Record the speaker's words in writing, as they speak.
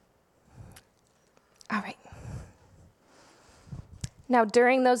All right. Now,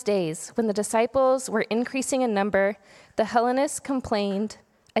 during those days, when the disciples were increasing in number, the Hellenists complained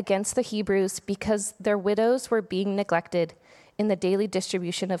against the Hebrews because their widows were being neglected in the daily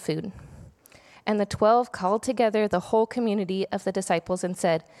distribution of food. And the 12 called together the whole community of the disciples and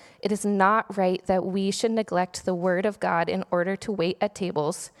said, "It is not right that we should neglect the word of God in order to wait at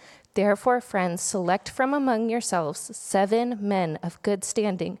tables. Therefore, friends, select from among yourselves 7 men of good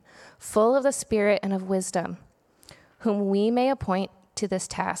standing, full of the Spirit and of wisdom, whom we may appoint to this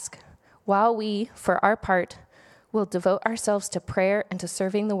task, while we, for our part, will devote ourselves to prayer and to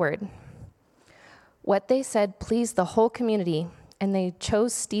serving the word." What they said pleased the whole community, and they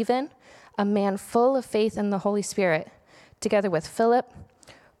chose Stephen, a man full of faith in the Holy Spirit, together with Philip,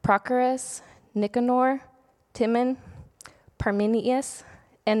 Prochorus, Nicanor, Timon, Parmenius,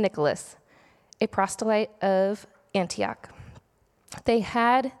 and Nicholas, a proselyte of Antioch. They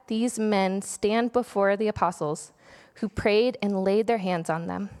had these men stand before the apostles, who prayed and laid their hands on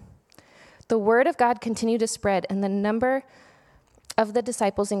them. The word of God continued to spread, and the number of the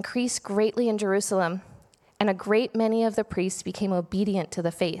disciples increased greatly in Jerusalem, and a great many of the priests became obedient to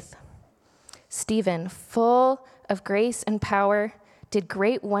the faith. Stephen, full of grace and power, did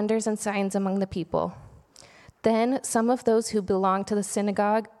great wonders and signs among the people. Then some of those who belonged to the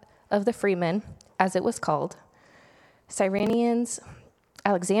synagogue of the freemen, as it was called, Cyrenians,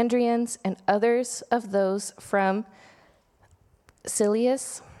 Alexandrians, and others of those from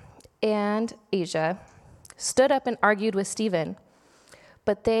Cilius and Asia, stood up and argued with Stephen,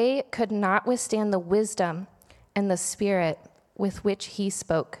 but they could not withstand the wisdom and the spirit with which he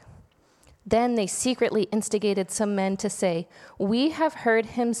spoke. Then they secretly instigated some men to say, "We have heard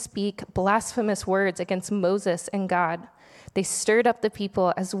him speak blasphemous words against Moses and God." They stirred up the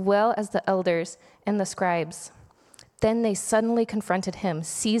people as well as the elders and the scribes. Then they suddenly confronted him,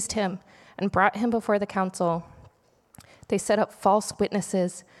 seized him, and brought him before the council. They set up false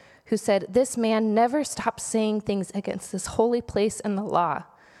witnesses who said, "This man never stops saying things against this holy place and the law.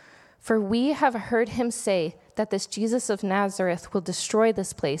 For we have heard him say that this Jesus of Nazareth will destroy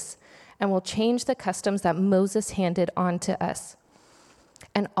this place and will change the customs that Moses handed on to us."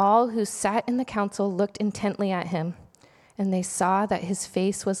 And all who sat in the council looked intently at him, and they saw that his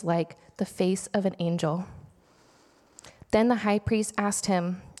face was like the face of an angel. Then the high priest asked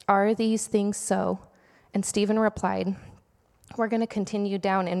him, "Are these things so?" And Stephen replied, we're going to continue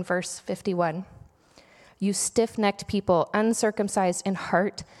down in verse 51. "You stiff-necked people, uncircumcised in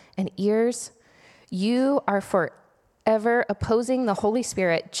heart and ears, you are forever opposing the Holy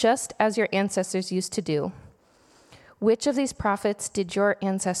Spirit, just as your ancestors used to do. Which of these prophets did your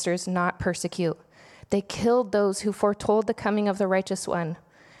ancestors not persecute? They killed those who foretold the coming of the righteous one.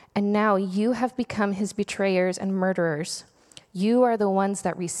 And now you have become his betrayers and murderers. You are the ones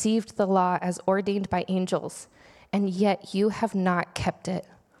that received the law as ordained by angels, and yet you have not kept it."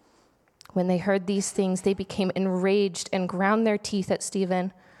 When they heard these things, they became enraged and ground their teeth at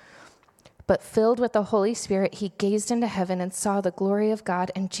Stephen. But filled with the Holy Spirit, he gazed into heaven and saw the glory of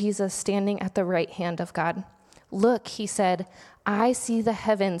God and Jesus standing at the right hand of God. "Look," he said, "I see the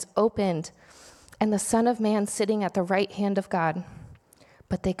heavens opened and the Son of Man sitting at the right hand of God."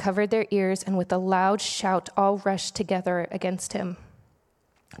 But they covered their ears, and with a loud shout all rushed together against him.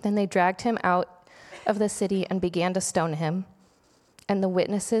 Then they dragged him out of the city and began to stone him. And the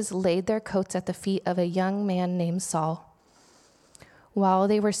witnesses laid their coats at the feet of a young man named Saul. While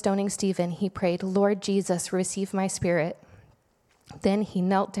they were stoning Stephen, he prayed, "Lord Jesus, receive my spirit." Then he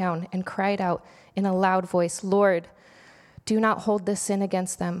knelt down and cried out in a loud voice, "Lord, do not hold this sin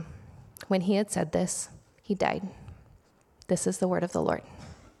against them." When he had said this, he died. This is the word of the Lord.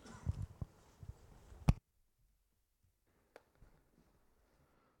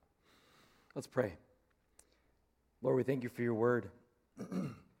 Let's pray. Lord, we thank you for your word.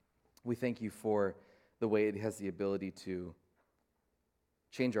 We thank you for the way it has the ability to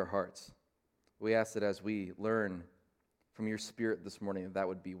change our hearts. We ask that as we learn from your Spirit this morning, that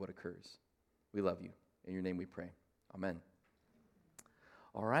would be what occurs. We love you. In your name we pray. Amen.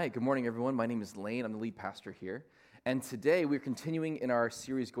 All right, good morning, everyone. My name is Lane. I'm the lead pastor here. And today we're continuing in our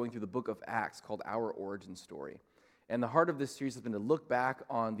series going through the book of Acts called Our Origin Story. And the heart of this series has been to look back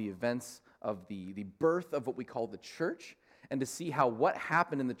on the events of the birth of what we call the church, and to see how what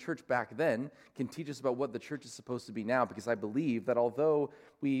happened in the church back then can teach us about what the church is supposed to be now, because I believe that although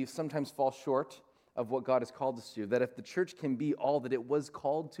we sometimes fall short of what God has called us to, that if the church can be all that it was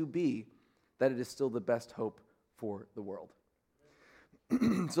called to be, that it is still the best hope for the world.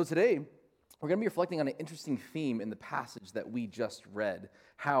 So today, we're going to be reflecting on an interesting theme in the passage that we just read,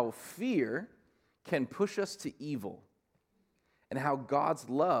 how fear can push us to evil, and how God's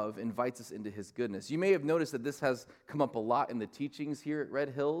love invites us into his goodness. You may have noticed that this has come up a lot in the teachings here at Red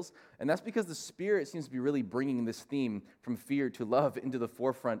Hills, and that's because the Spirit seems to be really bringing this theme from fear to love into the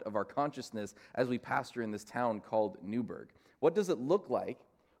forefront of our consciousness as we pastor in this town called Newburgh. What does it look like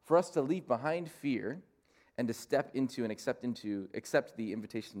for us to leave behind fear and to step into and accept the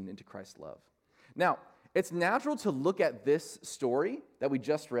invitation into Christ's love? Now, it's natural to look at this story that we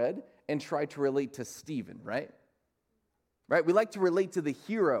just read and try to relate to Stephen, right? Right? We like to relate to the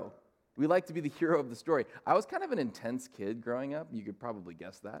hero. We like to be the hero of the story. I was kind of an intense kid growing up. You could probably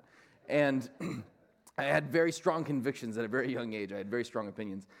guess that. And I had very strong convictions at a very young age. I had very strong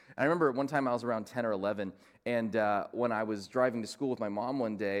opinions. And I remember one time I was around 10 or 11, and when I was driving to school with my mom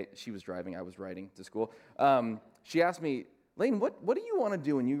one day, she was driving, I was riding to school, she asked me, Lane, what do you want to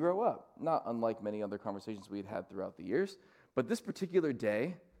do when you grow up? Not unlike many other conversations we had throughout the years. But this particular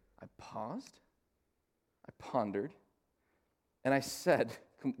day, I paused, I pondered, and I said,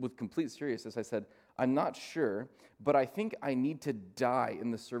 with complete seriousness, I said, I'm not sure, but I think I need to die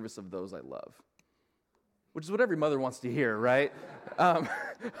in the service of those I love. Which is what every mother wants to hear, right?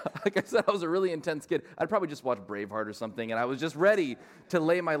 Like I said, I was a really intense kid. I'd probably just watch Braveheart or something, and I was just ready to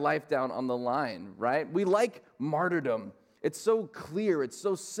lay my life down on the line, right? We like martyrdom. It's so clear, it's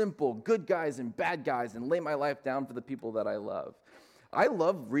so simple, good guys and bad guys, and lay my life down for the people that I love. I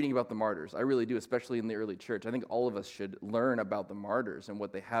love reading about the martyrs. I really do, especially in the early church. I think all of us should learn about the martyrs and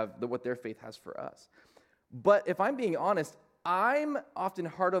what they have, what their faith has for us. But if I'm being honest, I'm often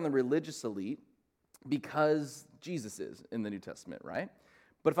hard on the religious elite because Jesus is in the New Testament, right?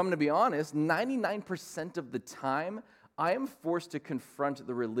 But if I'm going to be honest, 99% of the time, I am forced to confront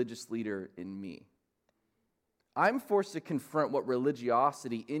the religious leader in me. I'm forced to confront what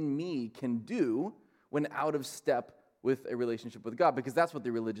religiosity in me can do when out of step with a relationship with God, because that's what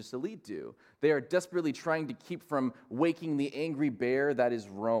the religious elite do. They are desperately trying to keep from waking the angry bear that is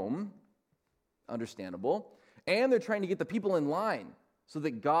Rome, understandable, and they're trying to get the people in line so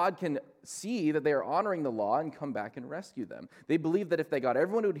that God can see that they are honoring the law and come back and rescue them. They believe that if they got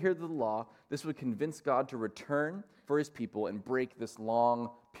everyone to adhere to the law, this would convince God to return for his people and break this long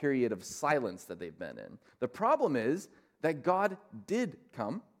period of silence that they've been in. The problem is that God did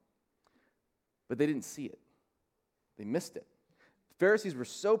come, but they didn't see it. They missed it. The Pharisees were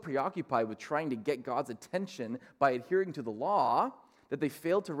so preoccupied with trying to get God's attention by adhering to the law that they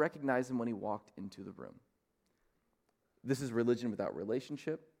failed to recognize him when he walked into the room. This is religion without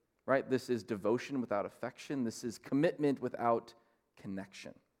relationship, right? This is devotion without affection. This is commitment without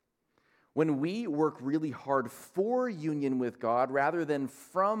connection. When we work really hard for union with God rather than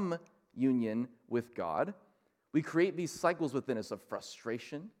from union with God, we create these cycles within us of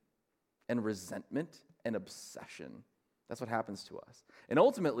frustration and resentment and obsession. That's what happens to us. And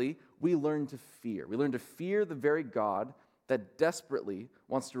ultimately, we learn to fear. We learn to fear the very God that desperately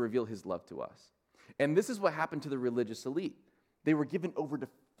wants to reveal his love to us. And this is what happened to the religious elite. They were given over to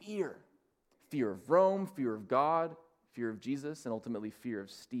fear. Fear of Rome, fear of God, fear of Jesus, and ultimately fear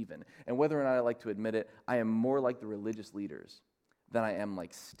of Stephen. And whether or not I like to admit it, I am more like the religious leaders than I am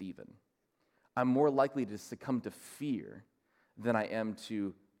like Stephen. I'm more likely to succumb to fear than I am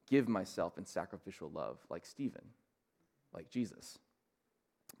to give myself in sacrificial love like Stephen, like Jesus.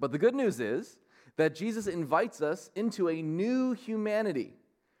 But the good news is that Jesus invites us into a new humanity,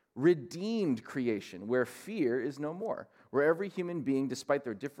 redeemed creation, where fear is no more, where every human being, despite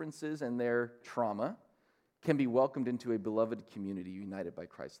their differences and their trauma, can be welcomed into a beloved community united by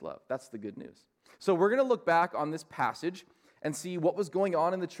Christ's love. That's the good news. So we're going to look back on this passage and see what was going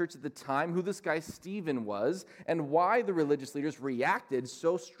on in the church at the time, who this guy Stephen was, and why the religious leaders reacted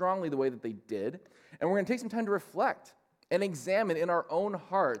so strongly the way that they did. And we're going to take some time to reflect and examine in our own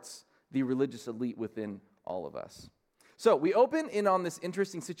hearts the religious elite within all of us. So we open in on this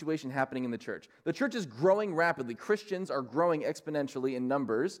interesting situation happening in the church. The church is growing rapidly. Christians are growing exponentially in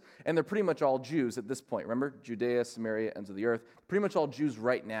numbers, and they're pretty much all Jews at this point. Remember, Judea, Samaria, ends of the earth. Pretty much all Jews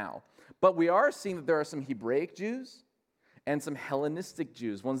right now. But we are seeing that there are some Hebraic Jews and some Hellenistic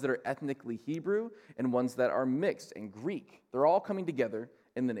Jews, ones that are ethnically Hebrew and ones that are mixed and Greek. They're all coming together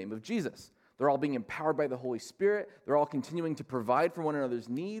in the name of Jesus. They're all being empowered by the Holy Spirit. They're all continuing to provide for one another's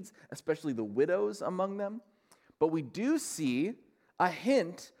needs, especially the widows among them. But we do see a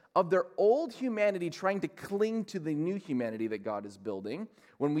hint of their old humanity trying to cling to the new humanity that God is building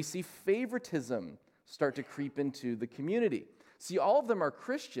when we see favoritism start to creep into the community. See, all of them are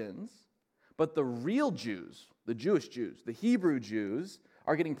Christians, but the real Jews, the Jewish Jews, the Hebrew Jews,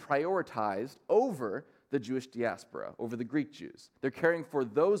 are getting prioritized over the Jewish diaspora, over the Greek Jews. They're caring for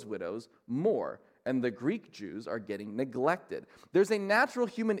those widows more, and the Greek Jews are getting neglected. There's a natural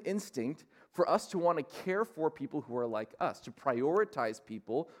human instinct for us to want to care for people who are like us, to prioritize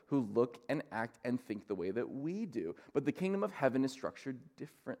people who look and act and think the way that we do. But the kingdom of heaven is structured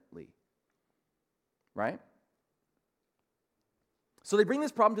differently, right? So they bring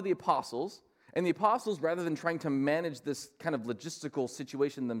this problem to the apostles, and the apostles, rather than trying to manage this kind of logistical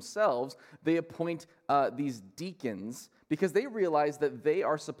situation themselves, they appoint these deacons because they realize that they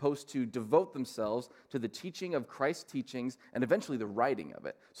are supposed to devote themselves to the teaching of Christ's teachings and eventually the writing of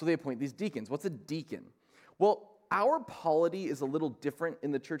it. So they appoint these deacons. What's a deacon? Well, our polity is a little different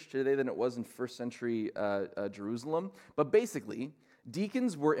in the church today than it was in first century Jerusalem. But basically,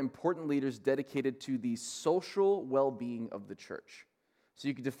 deacons were important leaders dedicated to the social well-being of the church. So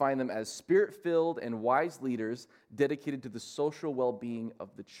you could define them as spirit-filled and wise leaders dedicated to the social well-being of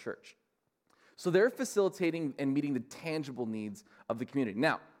the church. So they're facilitating and meeting the tangible needs of the community.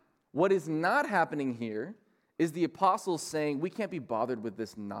 Now, what is not happening here is the apostles saying, we can't be bothered with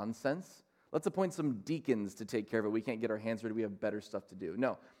this nonsense. Let's appoint some deacons to take care of it. We can't get our hands dirty. We have better stuff to do.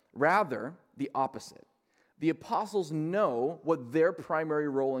 No, rather the opposite. The apostles know what their primary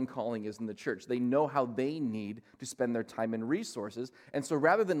role and calling is in the church. They know how they need to spend their time and resources. And so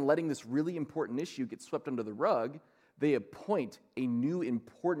rather than letting this really important issue get swept under the rug, they appoint a new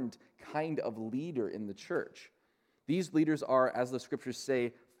important kind of leader in the church. These leaders are, as the scriptures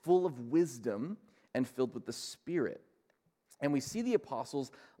say, full of wisdom and filled with the Spirit. And we see the apostles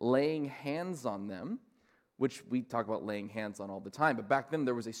laying hands on them, which we talk about laying hands on all the time. But back then,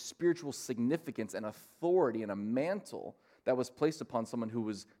 there was a spiritual significance and authority and a mantle that was placed upon someone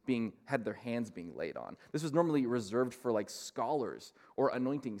who had their hands being laid on. This was normally reserved for like scholars or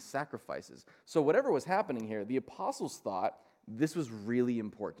anointing sacrifices. So whatever was happening here, the apostles thought this was really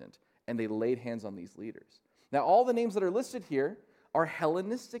important, and they laid hands on these leaders. Now, all the names that are listed here are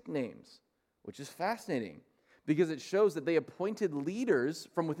Hellenistic names, which is fascinating because it shows that they appointed leaders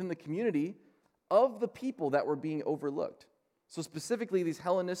from within the community of the people that were being overlooked. So specifically, these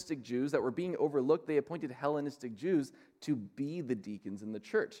Hellenistic Jews that were being overlooked, they appointed Hellenistic Jews to be the deacons in the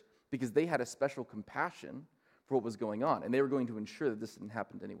church because they had a special compassion for what was going on, and they were going to ensure that this didn't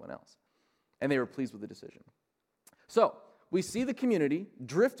happen to anyone else. And they were pleased with the decision. So we see the community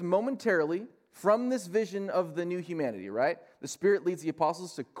drift momentarily from this vision of the new humanity, right? The Spirit leads the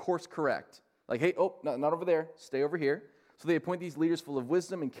apostles to course correct. Like, hey, not over there, stay over here. So they appoint these leaders full of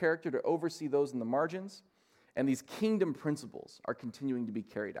wisdom and character to oversee those in the margins, and these kingdom principles are continuing to be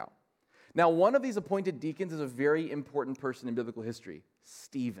carried out. Now, one of these appointed deacons is a very important person in biblical history,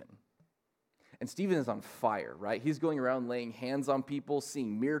 Stephen. And Stephen is on fire, right? He's going around laying hands on people,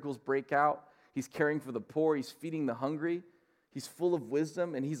 seeing miracles break out. He's caring for the poor. He's feeding the hungry. He's full of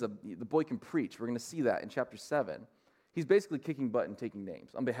wisdom, and the boy can preach. We're going to see that in chapter 7. He's basically kicking butt and taking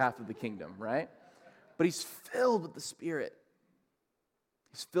names on behalf of the kingdom, right? But he's filled with the Spirit.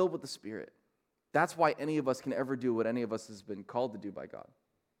 He's filled with the Spirit. That's why any of us can ever do what any of us has been called to do by God,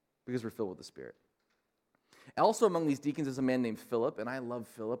 because we're filled with the Spirit. Also among these deacons is a man named Philip, and I love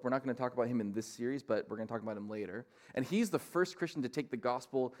Philip. We're not going to talk about him in this series, but we're going to talk about him later. And he's the first Christian to take the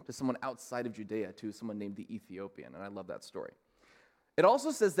gospel to someone outside of Judea, to someone named the Ethiopian, and I love that story. It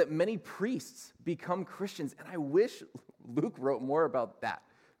also says that many priests become Christians, and I wish Luke wrote more about that,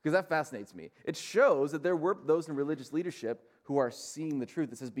 because that fascinates me. It shows that there were those in religious leadership who are seeing the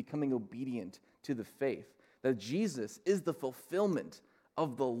truth. It says becoming obedient to the faith, that Jesus is the fulfillment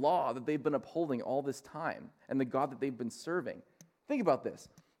of the law that they've been upholding all this time and the God that they've been serving. Think about this.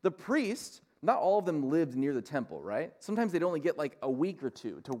 The priests, not all of them lived near the temple, right? Sometimes they'd only get like a week or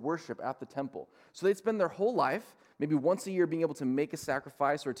two to worship at the temple. So they'd spend their whole life, maybe once a year, being able to make a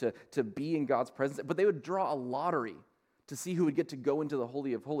sacrifice or to be in God's presence, but they would draw a lottery to see who would get to go into the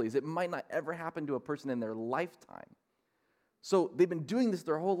Holy of Holies. It might not ever happen to a person in their lifetime. So they've been doing this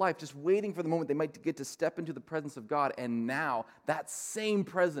their whole life, just waiting for the moment they might get to step into the presence of God. And now that same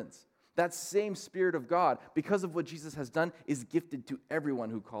presence, that same Spirit of God, because of what Jesus has done, is gifted to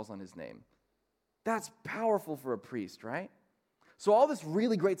everyone who calls on his name. That's powerful for a priest, right? So all this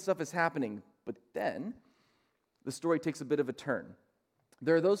really great stuff is happening, but then the story takes a bit of a turn.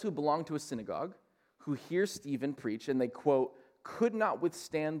 There are those who belong to a synagogue who hear Stephen preach, and they, quote, could not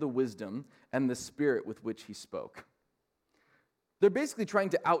withstand the wisdom and the spirit with which he spoke. They're basically trying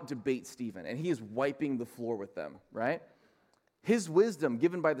to out-debate Stephen, and he is wiping the floor with them, right? His wisdom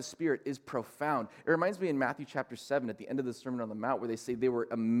given by the Spirit is profound. It reminds me in Matthew chapter 7, at the end of the Sermon on the Mount, where they say they were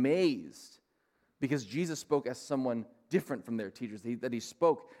amazed because Jesus spoke as someone different from their teachers, that he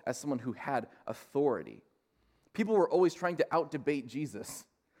spoke as someone who had authority. People were always trying to out-debate Jesus,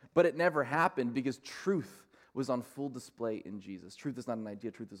 but it never happened because truth was on full display in Jesus. Truth is not an idea,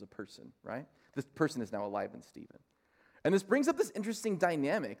 truth is a person, right? This person is now alive in Stephen. And this brings up this interesting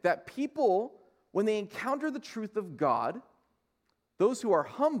dynamic that people, when they encounter the truth of God, those who are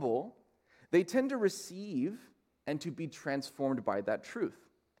humble, they tend to receive and to be transformed by that truth.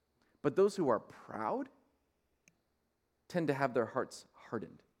 But those who are proud tend to have their hearts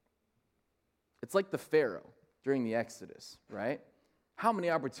hardened. It's like the Pharaoh during the Exodus, right? How many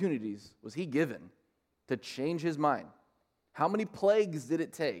opportunities was he given to change his mind? How many plagues did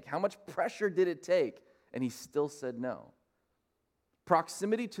it take? How much pressure did it take? And he still said no.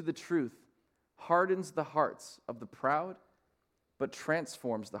 Proximity to the truth hardens the hearts of the proud, but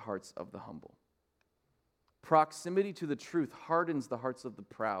transforms the hearts of the humble. Proximity to the truth hardens the hearts of the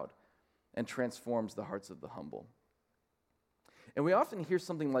proud and transforms the hearts of the humble. And we often hear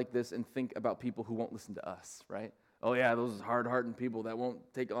something like this and think about people who won't listen to us, right? Oh yeah, those hard-hardened people that won't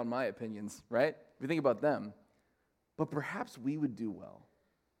take on my opinions, right? We think about them. But perhaps we would do well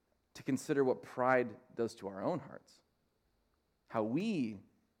to consider what pride does to our own hearts. How we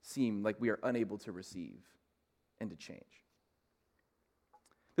seem like we are unable to receive and to change.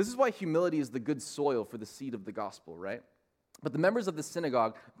 This is why humility is the good soil for the seed of the gospel, right? But the members of the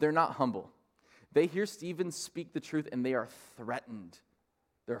synagogue, they're not humble. They hear Stephen speak the truth and they are threatened.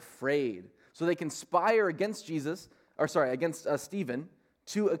 They're afraid. So they conspire against against Stephen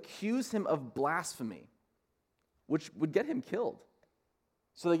to accuse him of blasphemy, which would get him killed.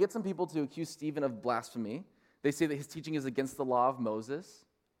 So they get some people to accuse Stephen of blasphemy. They say that his teaching is against the law of Moses,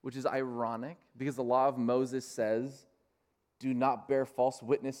 which is ironic because the law of Moses says, do not bear false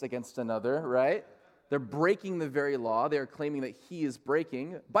witness against another, right? They're breaking the very law. They are claiming that he is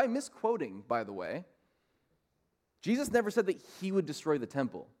breaking by misquoting, by the way. Jesus never said that he would destroy the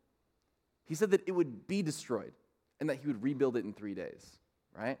temple. He said that it would be destroyed and that he would rebuild it in 3 days,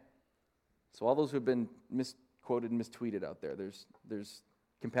 right? So all those who have been misquoted and mistweeted out there, there's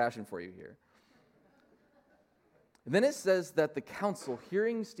compassion for you here. And then it says that the council,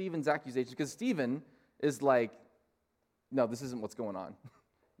 hearing Stephen's accusations, because Stephen is like, no, this isn't what's going on.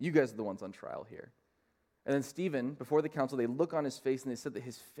 You guys are the ones on trial here. And then Stephen, before the council, they look on his face and they said that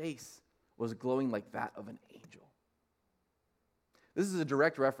his face was glowing like that of an angel. This is a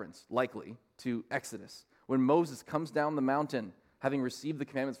direct reference, likely, to Exodus, when Moses comes down the mountain having received the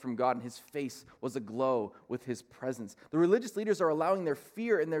commandments from God, and his face was aglow with his presence. The religious leaders are allowing their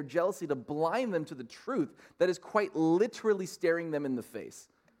fear and their jealousy to blind them to the truth that is quite literally staring them in the face.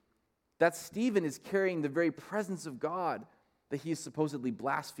 That Stephen is carrying the very presence of God that he is supposedly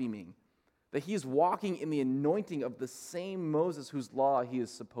blaspheming, that he is walking in the anointing of the same Moses whose law he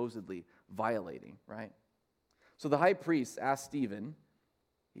is supposedly violating, right? So the high priest asks Stephen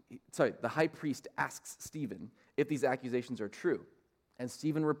if these accusations are true. And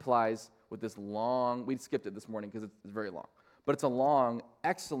Stephen replies with this long, we skipped it this morning because it's very long, but it's a long,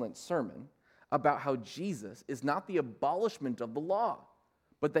 excellent sermon about how Jesus is not the abolishment of the law,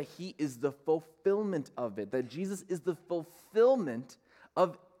 but that he is the fulfillment of it, that Jesus is the fulfillment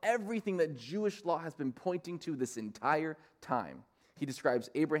of everything that Jewish law has been pointing to this entire time. He describes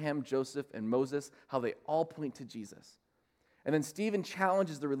Abraham, Joseph, and Moses, how they all point to Jesus. And then Stephen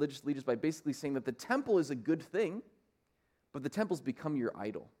challenges the religious leaders by basically saying that the temple is a good thing, but the temple's become your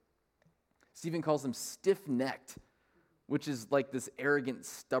idol. Stephen calls them stiff-necked, which is like this arrogant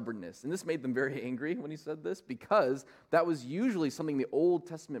stubbornness. And this made them very angry when he said this, because that was usually something the Old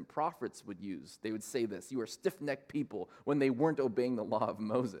Testament prophets would use. They would say this, you are stiff-necked people, when they weren't obeying the law of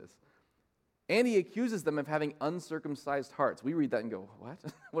Moses. And he accuses them of having uncircumcised hearts. We read that and go, what?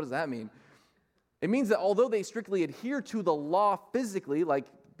 What does that mean? It means that although they strictly adhere to the law physically, like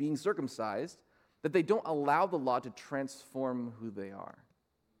being circumcised, that they don't allow the law to transform who they are,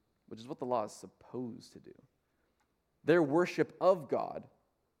 which is what the law is supposed to do. Their worship of God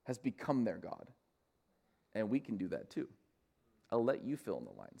has become their God. And we can do that too. I'll let you fill in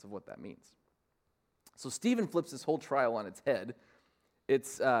the lines of what that means. So Stephen flips this whole trial on its head.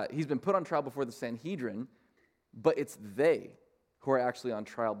 He's been put on trial before the Sanhedrin, but it's they who are actually on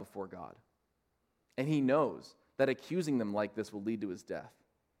trial before God. And he knows that accusing them like this will lead to his death.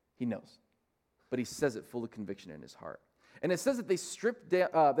 He knows. But he says it full of conviction in his heart. And it says that they strip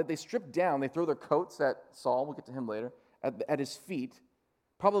down, they throw their coats at Saul, we'll get to him later, at his feet,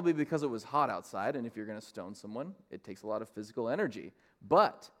 probably because it was hot outside, and if you're going to stone someone, it takes a lot of physical energy.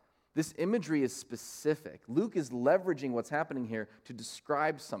 But this imagery is specific. Luke is leveraging what's happening here to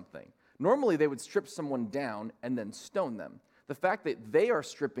describe something. Normally, they would strip someone down and then stone them. The fact that they are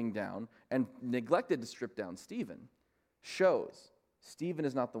stripping down and neglected to strip down Stephen shows Stephen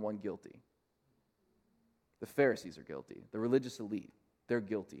is not the one guilty. The Pharisees are guilty. The religious elite, they're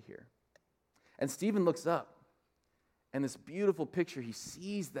guilty here. And Stephen looks up, and this beautiful picture, he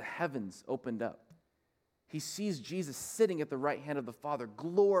sees the heavens opened up. he sees Jesus sitting at the right hand of the Father,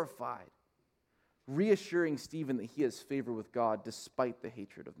 glorified, reassuring Stephen that he has favor with God despite the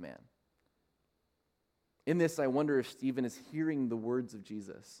hatred of man. In this, I wonder if Stephen is hearing the words of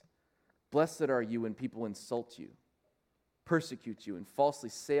Jesus. Blessed are you when people insult you, persecute you, and falsely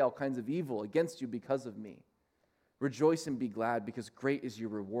say all kinds of evil against you because of me. Rejoice and be glad, because great is your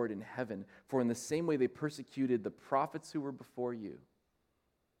reward in heaven. For in the same way they persecuted the prophets who were before you,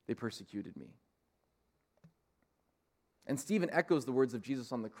 they persecuted me. And Stephen echoes the words of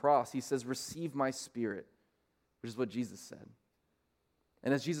Jesus on the cross. He says, receive my spirit, which is what Jesus said.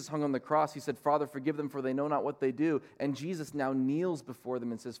 And as Jesus hung on the cross, he said, Father, forgive them, for they know not what they do. And Jesus now kneels before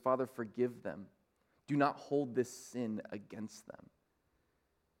them and says, Father, forgive them. Do not hold this sin against them.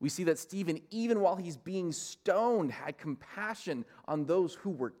 We see that Stephen, even while he's being stoned, had compassion on those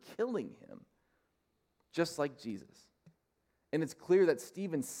who were killing him, just like Jesus. And it's clear that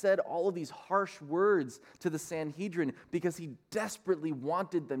Stephen said all of these harsh words to the Sanhedrin because he desperately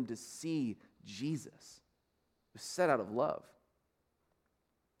wanted them to see Jesus. It was said out of love.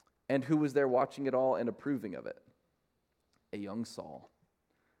 And who was there watching it all and approving of it? A young Saul,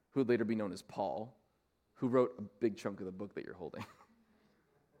 who would later be known as Paul, who wrote a big chunk of the book that you're holding.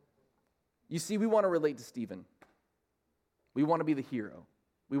 You see, we want to relate to Stephen. We want to be the hero.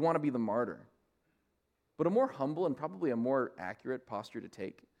 We want to be the martyr. But a more humble and probably a more accurate posture to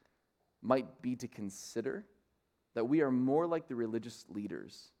take might be to consider that we are more like the religious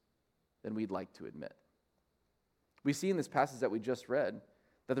leaders than we'd like to admit. We see in this passage that we just read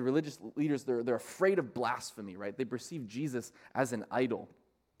that the religious leaders, they're afraid of blasphemy, right? They perceive Jesus as an idol.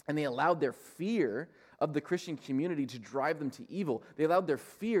 And they allowed their fear of the Christian community to drive them to evil. They allowed their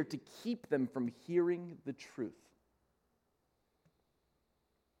fear to keep them from hearing the truth.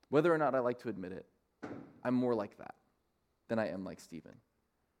 Whether or not I like to admit it, I'm more like that than I am like Stephen.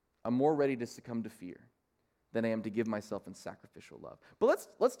 I'm more ready to succumb to fear than I am to give myself in sacrificial love. But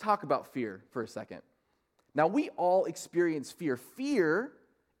let's talk about fear for a second. Now, we all experience fear. Fear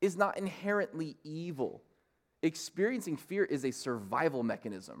is not inherently evil. Experiencing fear is a survival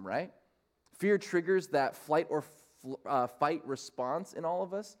mechanism, right? Fear triggers that flight or fight response in all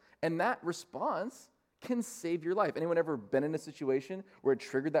of us, and that response can save your life. Anyone ever been in a situation where it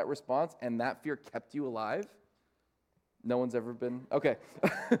triggered that response and that fear kept you alive? No one's ever been? Okay.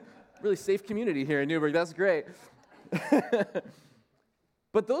 Really safe community here in Newburgh. That's great.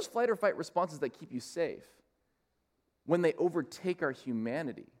 But those flight or fight responses that keep you safe, when they overtake our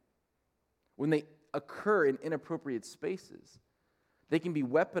humanity, when they occur in inappropriate spaces, they can be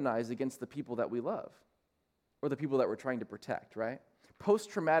weaponized against the people that we love or the people that we're trying to protect, right?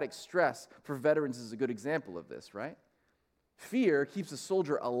 Post-traumatic stress for veterans is a good example of this, right? Fear keeps a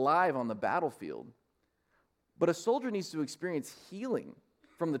soldier alive on the battlefield, but a soldier needs to experience healing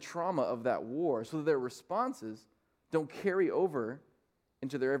from the trauma of that war so that their responses don't carry over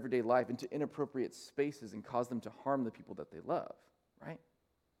into their everyday life, into inappropriate spaces, and cause them to harm the people that they love, right?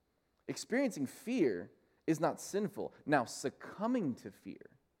 Experiencing fear is not sinful. Now, succumbing to fear,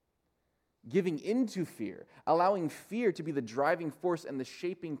 giving into fear, allowing fear to be the driving force and the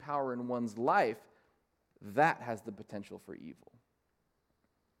shaping power in one's life, that has the potential for evil.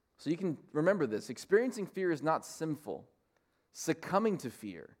 So you can remember this. Experiencing fear is not sinful. Succumbing to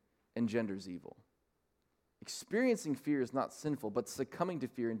fear engenders evil. Experiencing fear is not sinful, but succumbing to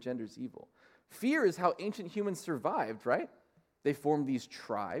fear engenders evil. Fear is how ancient humans survived, right? They formed these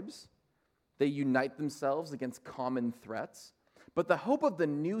tribes. They unite themselves against common threats. But the hope of the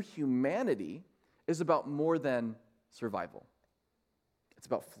new humanity is about more than survival. It's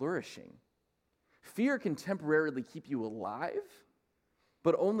about flourishing. Fear can temporarily keep you alive,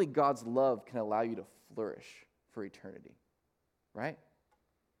 but only God's love can allow you to flourish for eternity, right?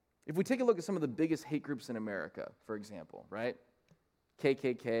 If we take a look at some of the biggest hate groups in America, for example, right?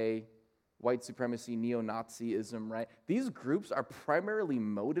 KKK, white supremacy, neo-Nazism, right? These groups are primarily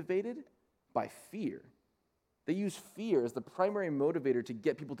motivated by fear. They use fear as the primary motivator to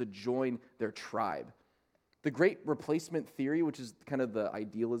get people to join their tribe. The Great Replacement Theory, which is kind of the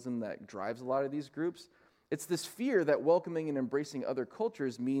idealism that drives a lot of these groups, it's this fear that welcoming and embracing other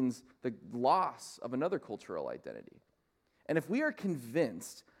cultures means the loss of another cultural identity. And if we are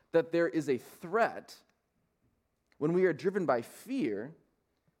convinced that there is a threat, when we are driven by fear,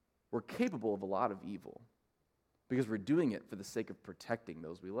 we're capable of a lot of evil because we're doing it for the sake of protecting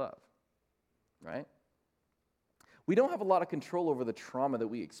those we love, right? We don't have a lot of control over the trauma that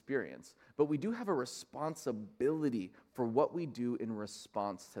we experience, but we do have a responsibility for what we do in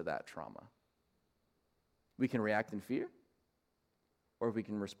response to that trauma. We can react in fear, or we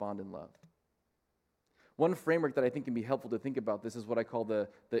can respond in love. One framework that I think can be helpful to think about this is what I call the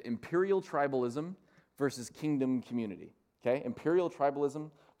imperial tribalism versus kingdom community. Okay? Imperial tribalism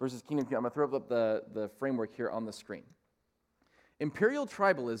versus kingdom community. I'm going to throw up the framework here on the screen. Imperial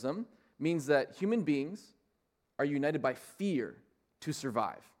tribalism means that human beings are united by fear to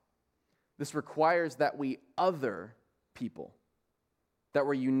survive. This requires that we other people, that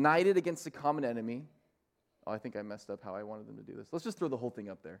we're united against a common enemy. Oh, I think I messed up how I wanted them to do this. Let's just throw the whole thing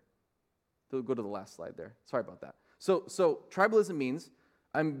up there. Go to the last slide there. Sorry about that. So tribalism means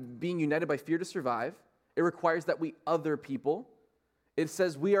I'm being united by fear to survive. It requires that we other people. It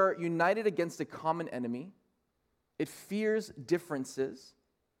says we are united against a common enemy. It fears differences.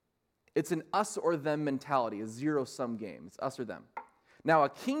 It's an us or them mentality, a zero-sum game. It's us or them. Now, a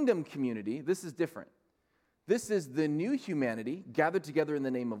kingdom community, this is different. This is the new humanity gathered together in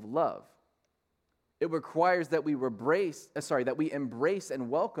the name of love. It requires that we embrace and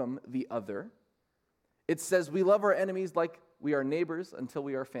welcome the other. It says we love our enemies like we are neighbors until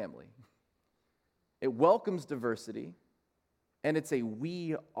we are family. It welcomes diversity, and it's a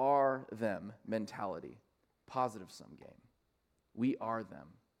we are them mentality. Positive sum game. We are them.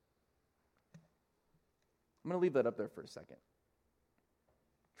 I'm going to leave that up there for a second.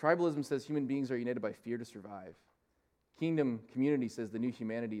 Tribalism says human beings are united by fear to survive. Kingdom community says the new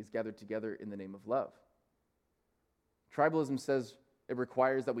humanity is gathered together in the name of love. Tribalism says it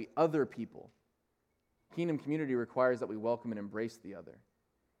requires that we other people. Kingdom community requires that we welcome and embrace the other.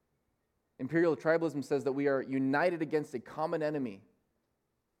 Imperial tribalism says that we are united against a common enemy.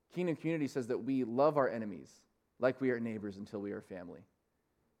 Kingdom community says that we love our enemies like we are neighbors until we are family.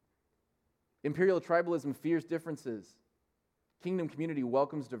 Imperial tribalism fears differences. Kingdom community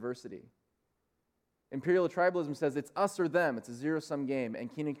welcomes diversity. Imperial tribalism says it's us or them. It's a zero-sum game.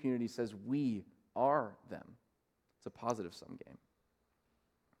 And kingdom community says we are them. It's a positive-sum game.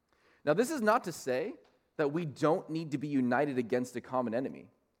 Now, this is not to say that we don't need to be united against a common enemy.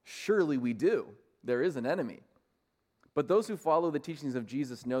 Surely we do. There is an enemy. But those who follow the teachings of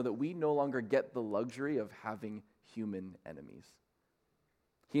Jesus know that we no longer get the luxury of having human enemies.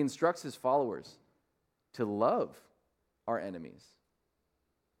 He instructs his followers to love our enemies.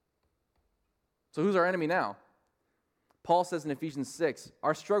 So who's our enemy now? Paul says in Ephesians 6,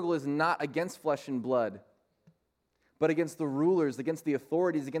 our struggle is not against flesh and blood, but against the rulers, against the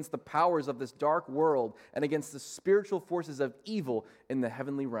authorities, against the powers of this dark world, and against the spiritual forces of evil in the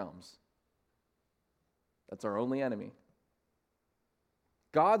heavenly realms. That's our only enemy.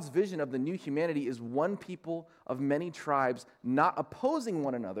 God's vision of the new humanity is one people of many tribes, not opposing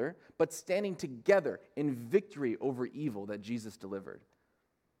one another, but standing together in victory over evil that Jesus delivered.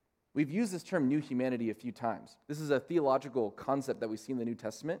 We've used this term new humanity a few times. This is a theological concept that we see in the New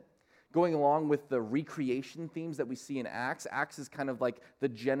Testament, going along with the recreation themes that we see in Acts. Acts is kind of like the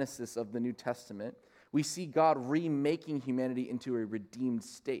genesis of the New Testament. We see God remaking humanity into a redeemed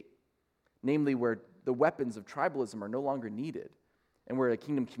state, namely where the weapons of tribalism are no longer needed, and where a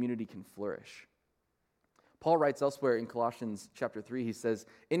kingdom community can flourish. Paul writes elsewhere in Colossians chapter 3, he says,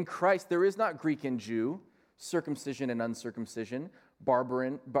 in Christ there is not Greek and Jew, circumcision and uncircumcision,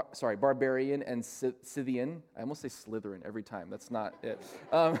 barbarian and Scythian. I almost say Slytherin every time. That's not it.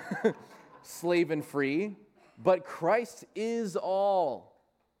 Slave and free. But Christ is all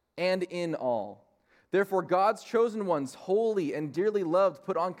and in all. Therefore, God's chosen ones, holy and dearly loved,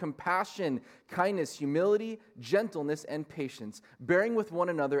 put on compassion, kindness, humility, gentleness, and patience, bearing with one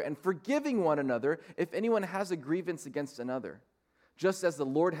another and forgiving one another if anyone has a grievance against another. Just as the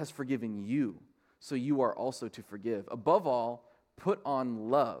Lord has forgiven you, so you are also to forgive. Above all, put on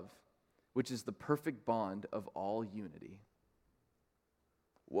love, which is the perfect bond of all unity.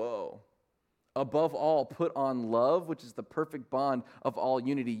 Whoa. Above all, put on love, which is the perfect bond of all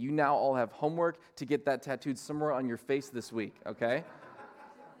unity. You now all have homework to get that tattooed somewhere on your face this week, okay?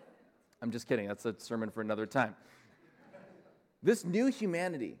 I'm just kidding. That's a sermon for another time. This new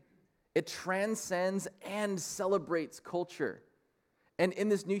humanity, it transcends and celebrates culture. And in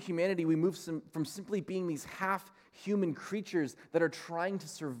this new humanity, we move from simply being these half-human creatures that are trying to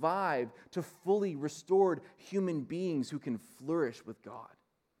survive to fully restored human beings who can flourish with God.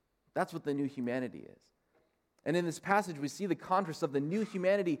 That's what the new humanity is. And in this passage, we see the contrast of the new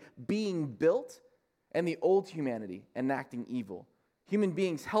humanity being built and the old humanity enacting evil. Human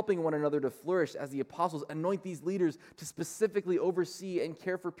beings helping one another to flourish as the apostles anoint these leaders to specifically oversee and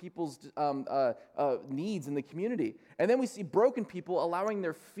care for people's needs in the community. And then we see broken people allowing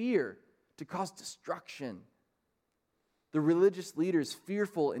their fear to cause destruction. The religious leaders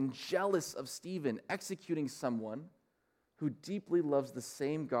fearful and jealous of Stephen executing someone who deeply loves the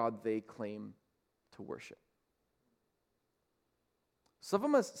same God they claim to worship.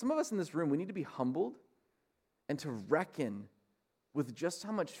 Some of us in this room, we need to be humbled and to reckon with just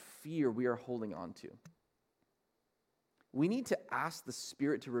how much fear we are holding on to. We need to ask the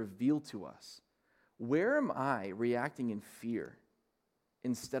Spirit to reveal to us, where am I reacting in fear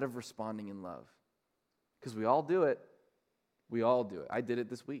instead of responding in love? Because we all do it. We all do it. I did it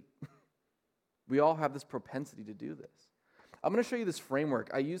this week. We all have this propensity to do this. I'm going to show you this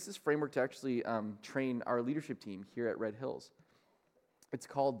framework. I use this framework to actually train our leadership team here at Red Hills. It's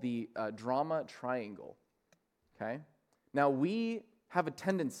called the drama triangle, okay? Now, we have a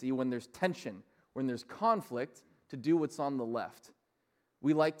tendency when there's tension, when there's conflict, to do what's on the left.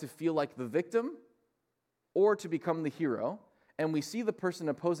 We like to feel like the victim or to become the hero, and we see the person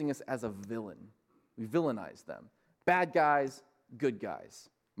opposing us as a villain. We villainize them. Bad guys, good guys.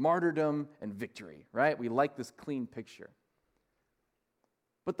 Martyrdom and victory, right? We like this clean picture.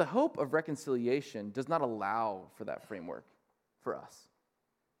 But the hope of reconciliation does not allow for that framework for us.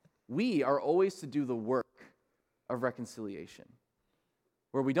 We are always to do the work of reconciliation,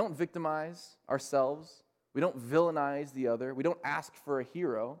 where we don't victimize ourselves, we don't villainize the other, we don't ask for a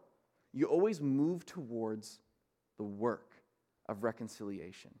hero. You always move towards the work of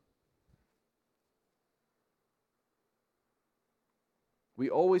reconciliation. We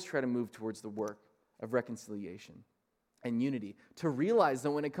always try to move towards the work of reconciliation and unity, to realize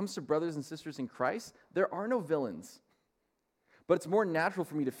that when it comes to brothers and sisters in Christ, there are no villains. But it's more natural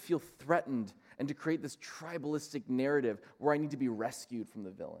for me to feel threatened and to create this tribalistic narrative where I need to be rescued from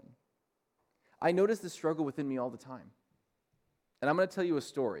the villain. I notice this struggle within me all the time. And I'm going to tell you a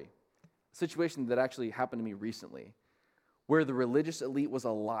story, a situation that actually happened to me recently, where the religious elite was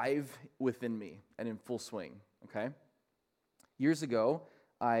alive within me and in full swing, okay? Years ago,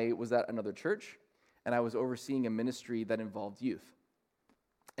 I was at another church, and I was overseeing a ministry that involved youth.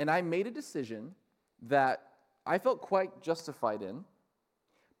 And I made a decision that I felt quite justified in,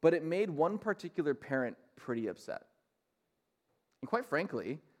 but it made one particular parent pretty upset. And quite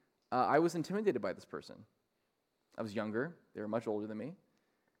frankly, I was intimidated by this person. I was younger. They were much older than me.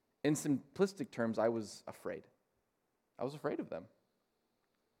 In simplistic terms, I was afraid. I was afraid of them.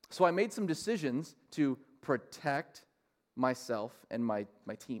 So I made some decisions to protect myself and my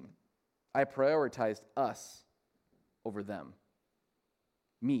team. I prioritized us over them.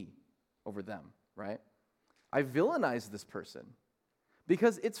 Me over them, right? I villainized this person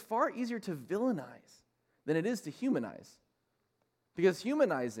because it's far easier to villainize than it is to humanize. Because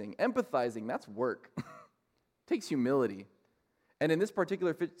humanizing, empathizing, that's work. It takes humility. And in this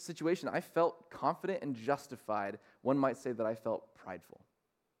particular situation, I felt confident and justified. One might say that I felt prideful.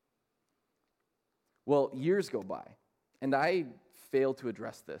 Well, years go by, and I failed to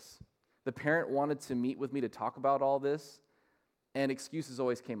address this. The parent wanted to meet with me to talk about all this, and excuses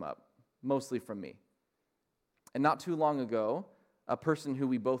always came up, mostly from me. And not too long ago, a person who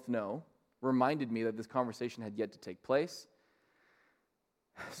we both know reminded me that this conversation had yet to take place.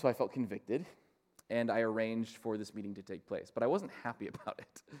 So I felt convicted, and I arranged for this meeting to take place. But I wasn't happy about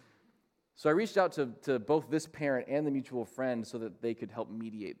it. So I reached out to both this parent and the mutual friend so that they could help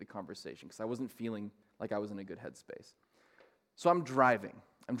mediate the conversation, because I wasn't feeling like I was in a good headspace. So I'm driving.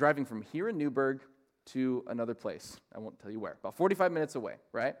 I'm driving from here in Newburgh to another place. I won't tell you where. About 45 minutes away,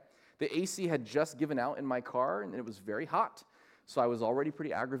 right? The AC had just given out in my car, and it was very hot. So I was already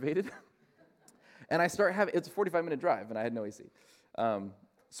pretty aggravated. And it's a 45-minute drive, and I had no AC.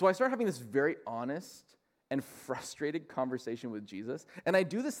 So I start having this very honest and frustrated conversation with Jesus. And I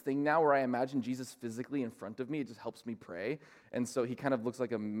do this thing now where I imagine Jesus physically in front of me. It just helps me pray. And so he kind of looks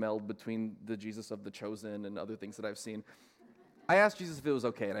like a meld between the Jesus of The Chosen and other things that I've seen. I asked Jesus if it was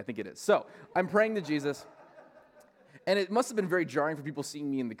okay, and I think it is. So I'm praying to Jesus. And it must have been very jarring for people seeing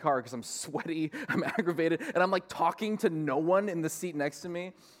me in the car because I'm sweaty, I'm aggravated, and I'm like talking to no one in the seat next to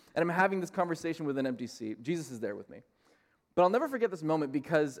me. And I'm having this conversation with an empty seat. Jesus is there with me. But I'll never forget this moment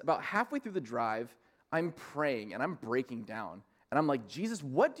because about halfway through the drive, I'm praying and I'm breaking down. And I'm like, Jesus,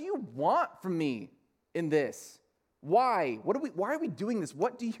 what do you want from me in this? Why? Why are we doing this?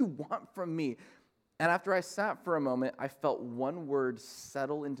 What do you want from me? And after I sat for a moment, I felt one word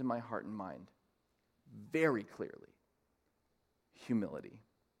settle into my heart and mind very clearly. Humility.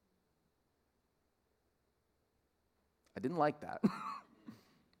 I didn't like that,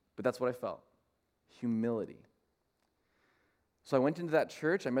 but that's what I felt. Humility. So I went into that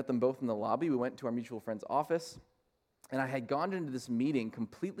church. I met them both in the lobby. We went to our mutual friend's office, and I had gone into this meeting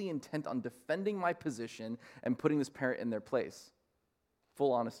completely intent on defending my position and putting this parent in their place.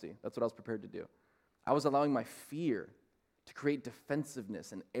 Full honesty. That's what I was prepared to do. I was allowing my fear to create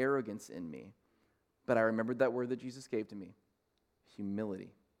defensiveness and arrogance in me. But I remembered that word that Jesus gave to me,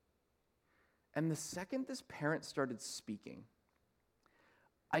 humility. And the second this parent started speaking,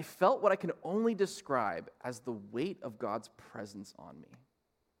 I felt what I can only describe as the weight of God's presence on me.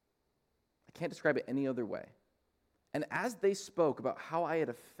 I can't describe it any other way. And as they spoke about how I had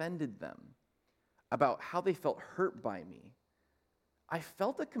offended them, about how they felt hurt by me, I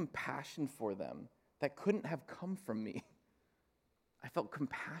felt a compassion for them that couldn't have come from me. I felt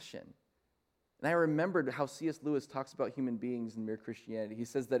compassion. And I remembered how C.S. Lewis talks about human beings in Mere Christianity. He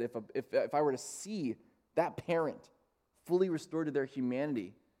says that if I were to see that parent fully restored to their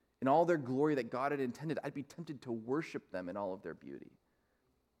humanity in all their glory that God had intended, I'd be tempted to worship them in all of their beauty.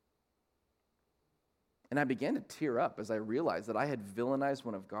 And I began to tear up as I realized that I had villainized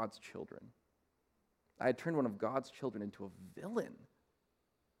one of God's children. I had turned one of God's children into a villain.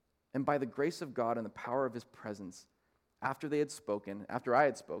 And by the grace of God and the power of his presence, after I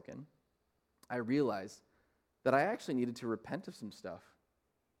had spoken, I realized that I actually needed to repent of some stuff,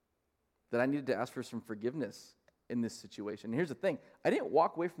 that I needed to ask for some forgiveness in this situation. And here's the thing, I didn't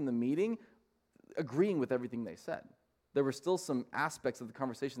walk away from the meeting agreeing with everything they said. There were still some aspects of the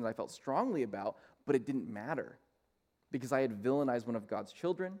conversation that I felt strongly about, but it didn't matter because I had villainized one of God's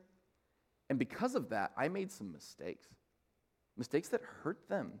children. And because of that, I made some mistakes that hurt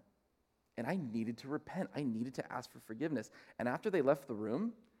them. And I needed to repent. I needed to ask for forgiveness. And after they left the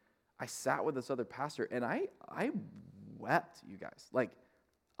room, I sat with this other pastor, and I wept, you guys. Like,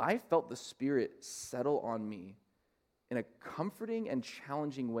 I felt the Spirit settle on me in a comforting and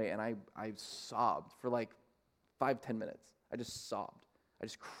challenging way, and I sobbed for like 5-10 minutes. I just sobbed. I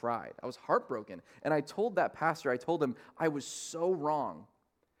just cried. I was heartbroken. And I told that pastor, I told him, I was so wrong.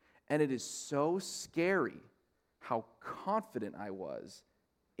 And it is so scary how confident I was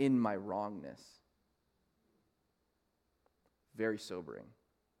in my wrongness. Very sobering.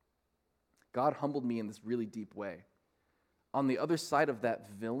 God humbled me in this really deep way. On the other side of that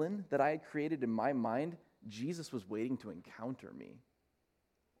villain that I had created in my mind, Jesus was waiting to encounter me.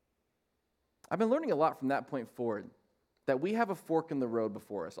 I've been learning a lot from that point forward, that we have a fork in the road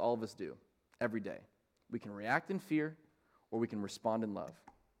before us, all of us do, every day. We can react in fear, or we can respond in love.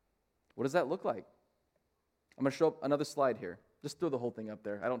 What does that look like? I'm going to show up another slide here. Just throw the whole thing up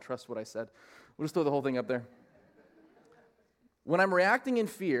there. I don't trust what I said. We'll just throw the whole thing up there. When I'm reacting in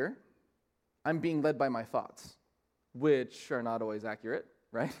fear, I'm being led by my thoughts, which are not always accurate,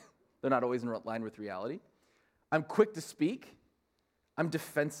 right? They're not always in line with reality. I'm quick to speak. I'm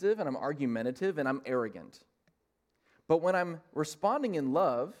defensive, and I'm argumentative, and I'm arrogant. But when I'm responding in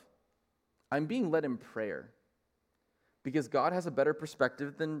love, I'm being led in prayer, because God has a better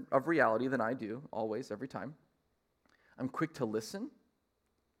perspective of reality than I do, always, every time. I'm quick to listen.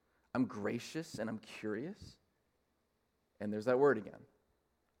 I'm gracious, and I'm curious. And there's that word again.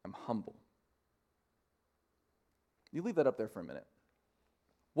 I'm humble. You leave that up there for a minute.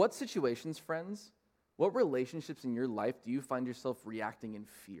 What situations, friends, what relationships in your life do you find yourself reacting in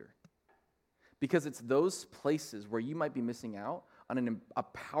fear? Because it's those places where you might be missing out on a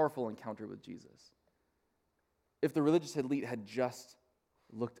powerful encounter with Jesus. If the religious elite had just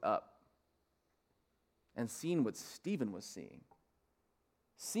looked up and seen what Stephen was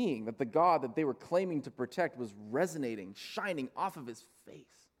seeing that the God that they were claiming to protect was resonating, shining off of his face.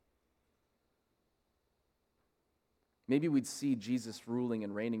 Maybe we'd see Jesus ruling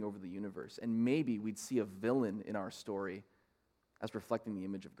and reigning over the universe, and maybe we'd see a villain in our story as reflecting the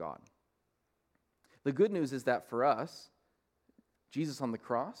image of God. The good news is that for us, Jesus on the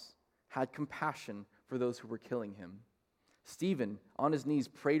cross had compassion for those who were killing him. Stephen, on his knees,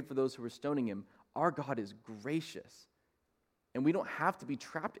 prayed for those who were stoning him. Our God is gracious, and we don't have to be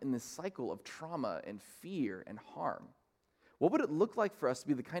trapped in this cycle of trauma and fear and harm. What would it look like for us to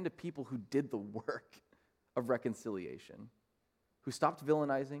be the kind of people who did the work of reconciliation, who stopped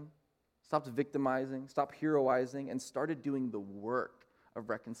villainizing, stopped victimizing, stopped heroizing, and started doing the work of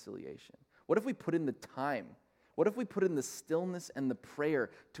reconciliation? What if we put in the time? What if we put in the stillness and the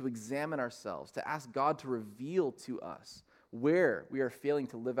prayer to examine ourselves, to ask God to reveal to us where we are failing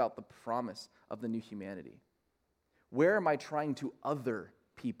to live out the promise of the new humanity? Where am I trying to other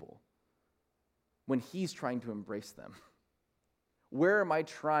people when he's trying to embrace them? Where am I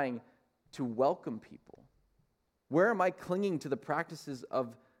trying to welcome people? Where am I clinging to the practices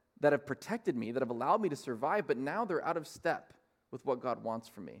that have protected me, that have allowed me to survive, but now they're out of step with what God wants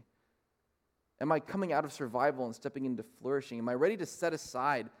from me? Am I coming out of survival and stepping into flourishing? Am I ready to set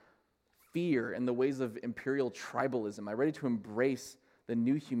aside fear and the ways of imperial tribalism? Am I ready to embrace the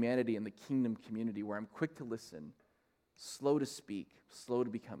new humanity and the kingdom community where I'm quick to listen, slow to speak, slow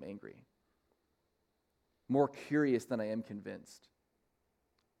to become angry, more curious than I am convinced,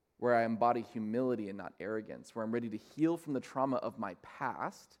 where I embody humility and not arrogance, where I'm ready to heal from the trauma of my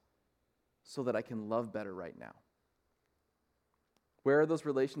past so that I can love better right now? Where are those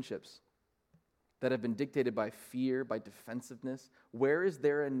relationships that have been dictated by fear, by defensiveness? Where is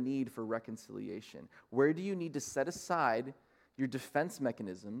there a need for reconciliation? Where do you need to set aside your defense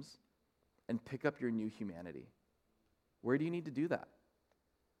mechanisms and pick up your new humanity? Where do you need to do that?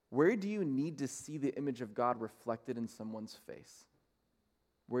 Where do you need to see the image of God reflected in someone's face?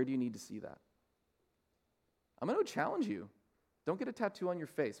 Where do you need to see that? I'm going to challenge you. Don't get a tattoo on your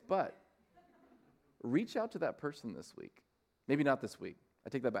face, but reach out to that person this week. Maybe not this week. I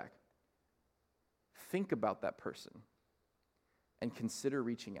take that back. Think about that person and consider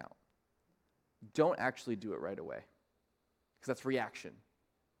reaching out. Don't actually do it right away, because that's reaction.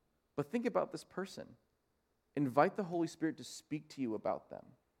 But think about this person. Invite the Holy Spirit to speak to you about them.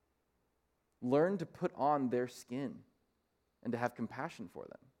 Learn to put on their skin and to have compassion for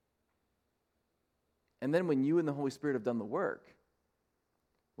them. And then when you and the Holy Spirit have done the work,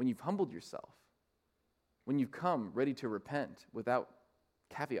 when you've humbled yourself, when you've come ready to repent without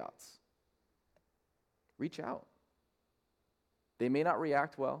caveats, reach out. They may not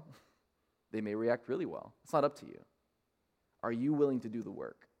react well. They may react really well. It's not up to you. Are you willing to do the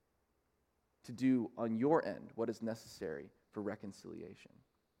work? To do on your end what is necessary for reconciliation?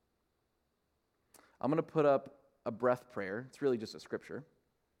 I'm going to put up a breath prayer. It's really just a scripture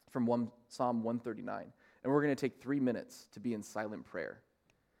from Psalm 139. And we're going to take 3 minutes to be in silent prayer.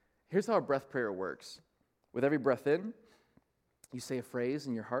 Here's how a breath prayer works. With every breath in, you say a phrase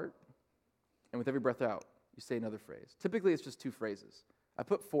in your heart. And with every breath out, you say another phrase. Typically, it's just 2 phrases. I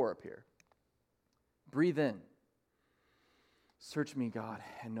put 4 up here. Breathe in. Search me, God,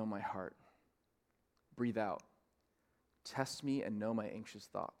 and know my heart. Breathe out. Test me and know my anxious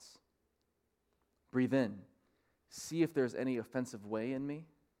thoughts. Breathe in. See if there's any offensive way in me.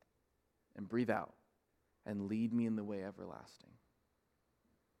 And breathe out. And lead me in the way everlasting.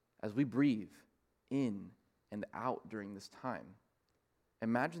 As we breathe in and out during this time,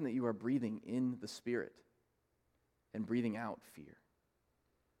 imagine that you are breathing in the Spirit and breathing out fear.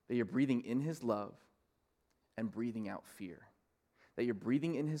 That you're breathing in His love and breathing out fear. That you're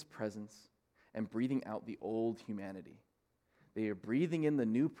breathing in His presence and breathing out the old humanity. That you're breathing in the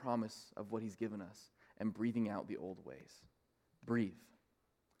new promise of what He's given us and breathing out the old ways. Breathe.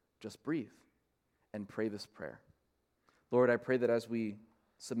 Just breathe and pray this prayer. Lord, I pray that as we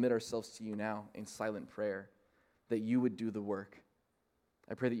submit ourselves to you now in silent prayer, that you would do the work.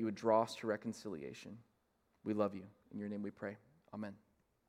 I pray that you would draw us to reconciliation. We love you. In your name we pray. Amen.